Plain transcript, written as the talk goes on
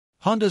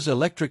Honda's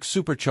electric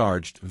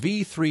supercharged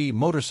V3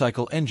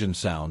 motorcycle engine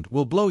sound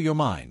will blow your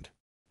mind.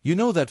 You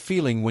know that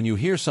feeling when you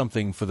hear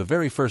something for the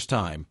very first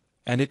time,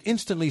 and it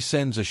instantly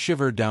sends a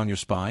shiver down your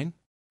spine?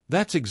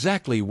 That's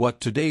exactly what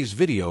today's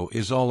video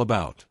is all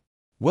about.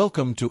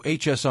 Welcome to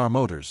HSR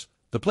Motors,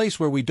 the place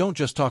where we don't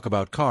just talk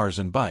about cars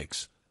and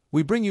bikes,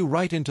 we bring you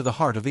right into the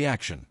heart of the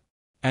action.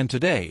 And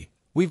today,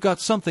 we've got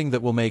something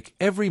that will make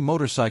every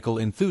motorcycle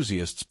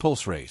enthusiast's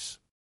pulse race.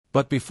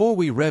 But before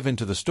we rev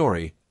into the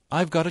story,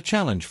 I've got a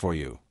challenge for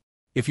you.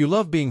 If you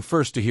love being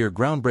first to hear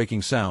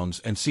groundbreaking sounds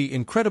and see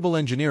incredible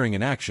engineering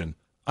in action,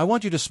 I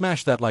want you to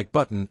smash that like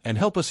button and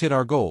help us hit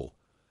our goal.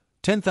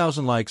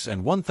 10,000 likes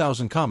and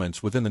 1,000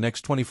 comments within the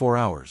next 24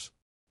 hours.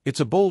 It's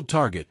a bold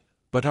target,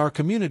 but our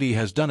community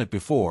has done it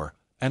before,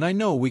 and I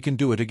know we can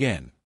do it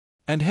again.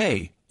 And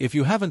hey, if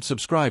you haven't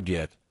subscribed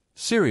yet,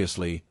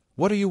 seriously,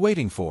 what are you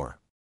waiting for?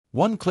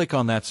 One click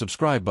on that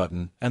subscribe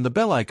button and the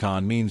bell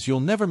icon means you'll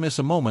never miss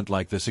a moment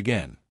like this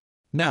again.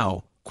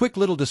 Now, quick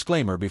little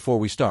disclaimer before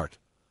we start.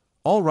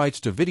 All rights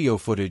to video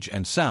footage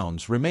and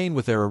sounds remain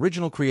with their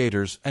original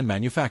creators and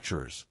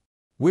manufacturers.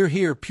 We're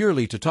here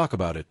purely to talk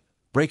about it,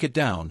 break it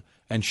down,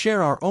 and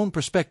share our own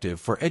perspective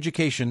for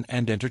education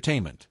and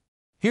entertainment.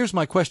 Here's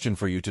my question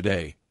for you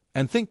today,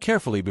 and think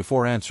carefully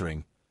before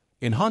answering.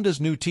 In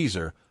Honda's new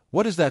teaser,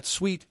 what is that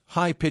sweet,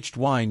 high-pitched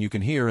whine you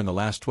can hear in the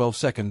last 12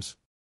 seconds?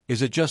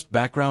 Is it just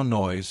background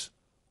noise?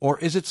 Or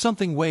is it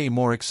something way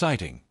more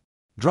exciting?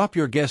 Drop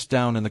your guess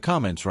down in the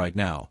comments right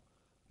now.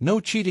 No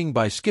cheating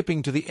by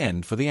skipping to the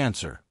end for the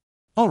answer.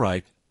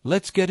 Alright,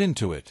 let's get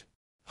into it.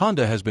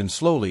 Honda has been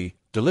slowly,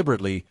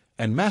 deliberately,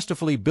 and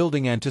masterfully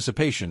building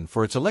anticipation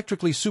for its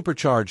electrically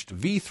supercharged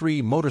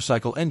V3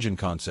 motorcycle engine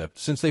concept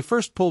since they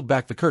first pulled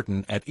back the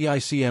curtain at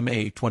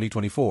EICMA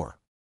 2024.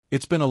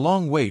 It's been a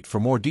long wait for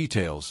more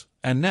details,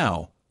 and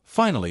now,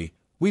 finally,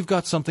 we've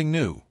got something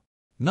new.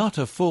 Not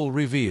a full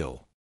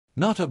reveal.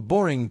 Not a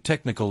boring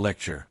technical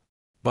lecture.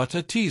 But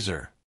a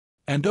teaser.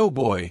 And oh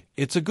boy,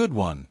 it's a good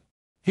one.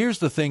 Here's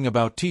the thing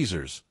about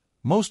teasers.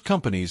 Most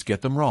companies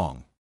get them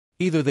wrong.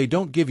 Either they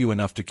don't give you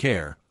enough to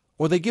care,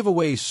 or they give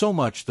away so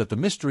much that the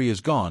mystery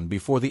is gone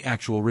before the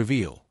actual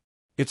reveal.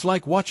 It's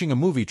like watching a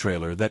movie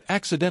trailer that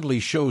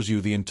accidentally shows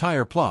you the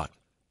entire plot.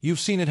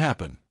 You've seen it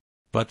happen.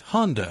 But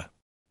Honda.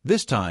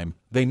 This time,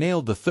 they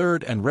nailed the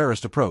third and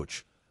rarest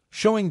approach,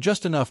 showing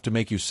just enough to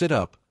make you sit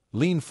up,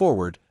 lean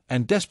forward,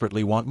 and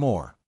desperately want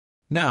more.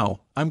 Now,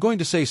 I'm going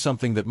to say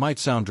something that might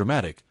sound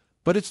dramatic,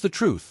 but it's the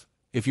truth.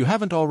 If you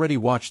haven't already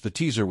watched the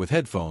teaser with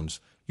headphones,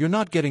 you're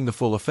not getting the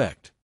full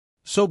effect.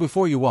 So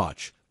before you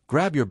watch,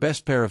 grab your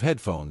best pair of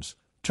headphones,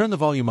 turn the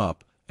volume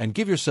up, and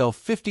give yourself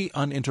 50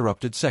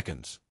 uninterrupted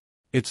seconds.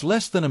 It's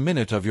less than a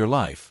minute of your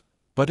life,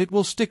 but it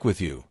will stick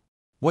with you.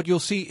 What you'll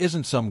see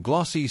isn't some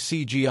glossy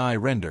CGI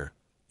render,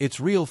 it's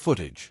real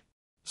footage.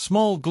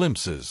 Small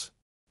glimpses.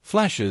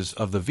 Flashes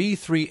of the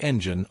V3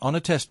 engine on a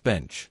test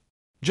bench.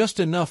 Just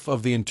enough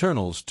of the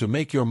internals to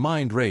make your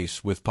mind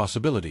race with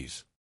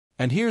possibilities.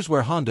 And here's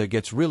where Honda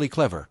gets really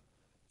clever.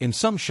 In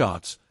some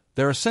shots,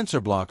 there are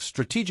sensor blocks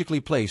strategically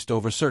placed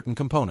over certain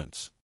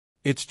components.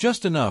 It's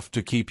just enough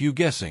to keep you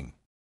guessing.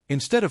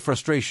 Instead of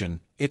frustration,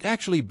 it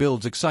actually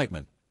builds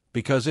excitement,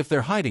 because if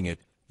they're hiding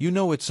it, you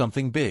know it's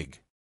something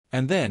big.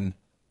 And then,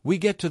 we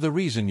get to the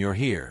reason you're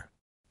here.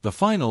 The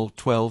final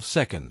 12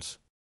 seconds.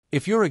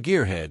 If you're a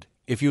gearhead,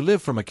 if you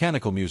live for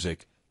mechanical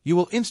music, you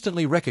will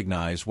instantly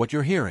recognize what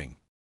you're hearing.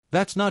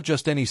 That's not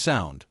just any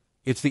sound.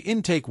 It's the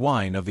intake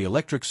whine of the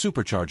electric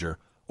supercharger,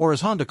 or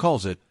as Honda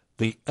calls it,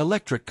 the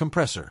electric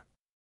compressor.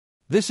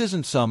 This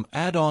isn't some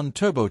add-on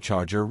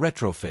turbocharger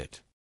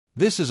retrofit.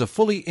 This is a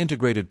fully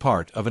integrated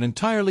part of an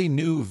entirely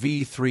new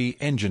V3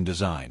 engine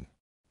design.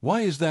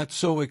 Why is that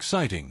so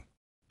exciting?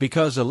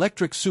 Because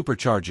electric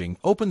supercharging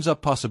opens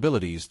up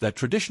possibilities that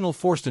traditional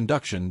forced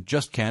induction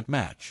just can't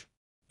match.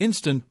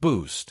 Instant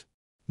boost.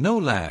 No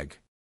lag.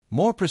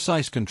 More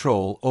precise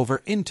control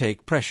over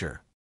intake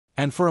pressure.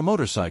 And for a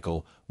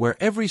motorcycle, where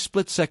every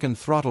split-second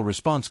throttle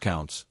response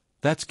counts,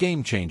 that's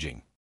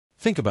game-changing.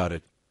 Think about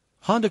it.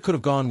 Honda could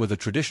have gone with a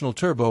traditional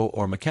turbo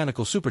or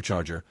mechanical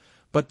supercharger,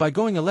 but by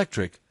going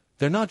electric,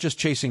 they're not just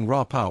chasing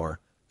raw power,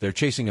 they're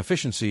chasing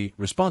efficiency,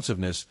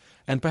 responsiveness,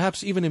 and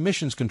perhaps even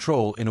emissions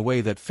control in a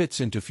way that fits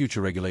into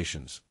future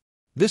regulations.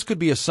 This could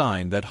be a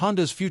sign that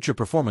Honda's future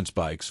performance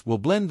bikes will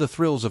blend the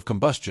thrills of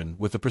combustion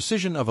with the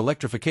precision of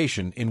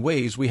electrification in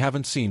ways we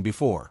haven't seen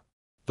before.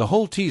 The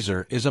whole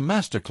teaser is a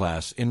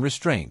masterclass in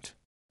restraint.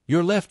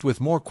 You're left with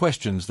more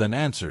questions than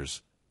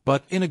answers,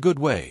 but in a good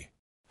way.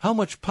 How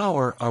much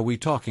power are we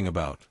talking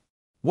about?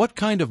 What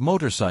kind of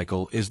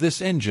motorcycle is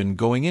this engine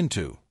going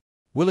into?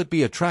 Will it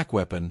be a track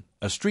weapon,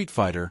 a street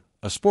fighter,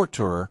 a sport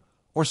tourer,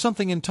 or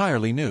something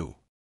entirely new?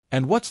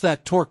 And what's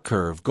that torque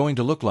curve going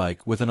to look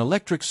like with an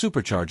electric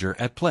supercharger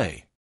at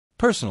play?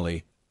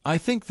 Personally, I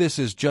think this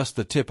is just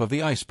the tip of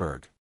the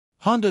iceberg.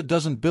 Honda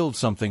doesn't build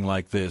something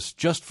like this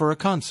just for a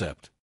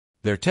concept.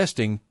 They're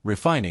testing,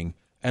 refining,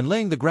 and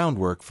laying the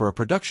groundwork for a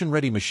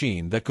production-ready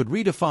machine that could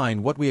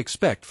redefine what we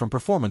expect from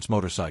performance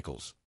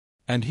motorcycles.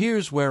 And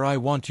here's where I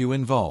want you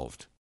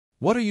involved.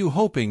 What are you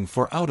hoping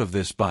for out of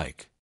this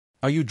bike?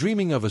 Are you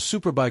dreaming of a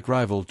superbike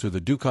rival to the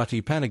Ducati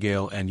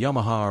Panigale and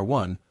Yamaha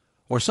R1,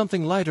 or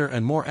something lighter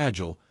and more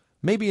agile,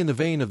 maybe in the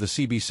vein of the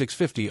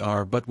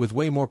CB650R but with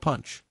way more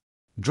punch?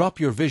 Drop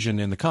your vision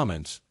in the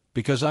comments,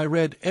 because I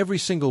read every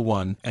single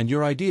one and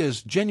your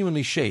ideas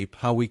genuinely shape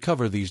how we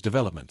cover these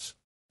developments.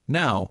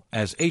 Now,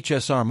 as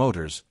HSR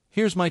Motors,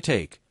 here's my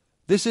take.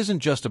 This isn't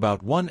just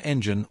about one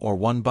engine or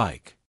one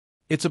bike.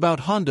 It's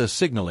about Honda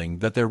signaling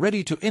that they're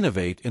ready to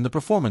innovate in the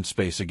performance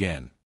space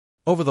again.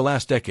 Over the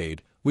last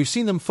decade, we've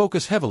seen them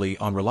focus heavily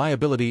on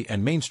reliability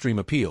and mainstream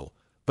appeal,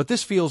 but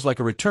this feels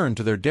like a return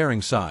to their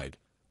daring side,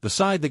 the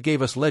side that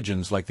gave us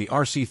legends like the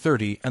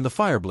RC30 and the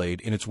Fireblade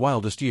in its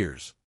wildest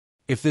years.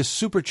 If this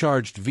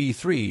supercharged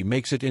V3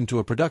 makes it into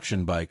a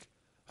production bike,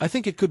 I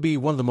think it could be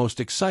one of the most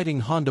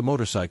exciting Honda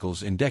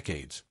motorcycles in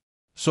decades.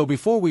 So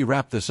before we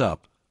wrap this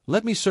up,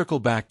 let me circle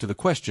back to the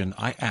question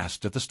I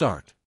asked at the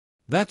start.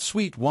 That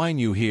sweet whine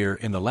you hear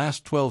in the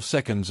last 12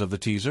 seconds of the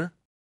teaser?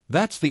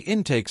 That's the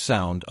intake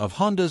sound of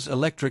Honda's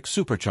electric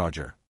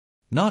supercharger.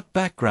 Not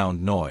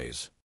background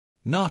noise.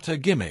 Not a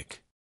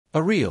gimmick.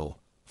 A real,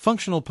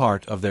 functional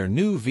part of their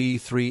new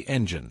V3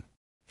 engine.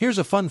 Here's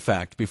a fun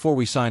fact before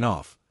we sign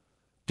off.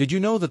 Did you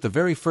know that the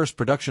very first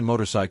production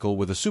motorcycle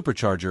with a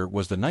supercharger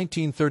was the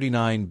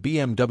 1939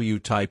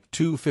 BMW Type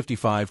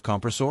 255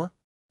 compressor?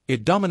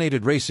 It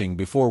dominated racing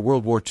before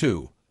World War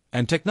II,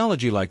 and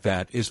technology like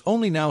that is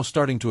only now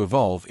starting to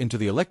evolve into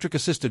the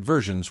electric-assisted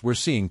versions we're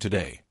seeing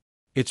today.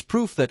 It's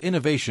proof that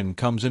innovation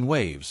comes in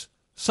waves,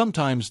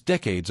 sometimes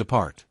decades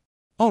apart.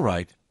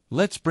 Alright,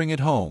 let's bring it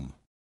home.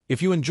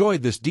 If you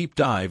enjoyed this deep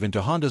dive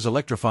into Honda's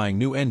electrifying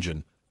new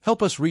engine,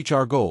 help us reach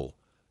our goal,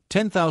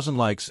 10,000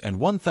 likes and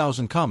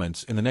 1,000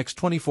 comments in the next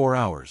 24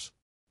 hours.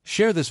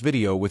 Share this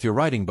video with your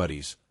riding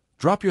buddies,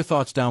 drop your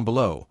thoughts down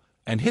below,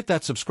 and hit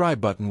that subscribe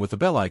button with the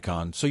bell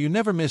icon so you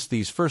never miss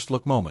these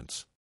first-look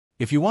moments.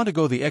 If you want to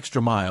go the extra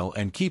mile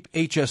and keep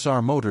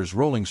HSR Motors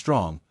rolling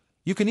strong,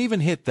 you can even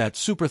hit that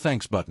super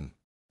thanks button.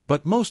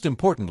 But most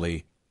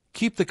importantly,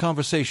 keep the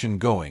conversation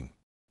going.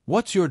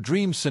 What's your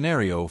dream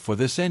scenario for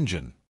this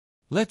engine?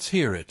 Let's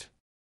hear it.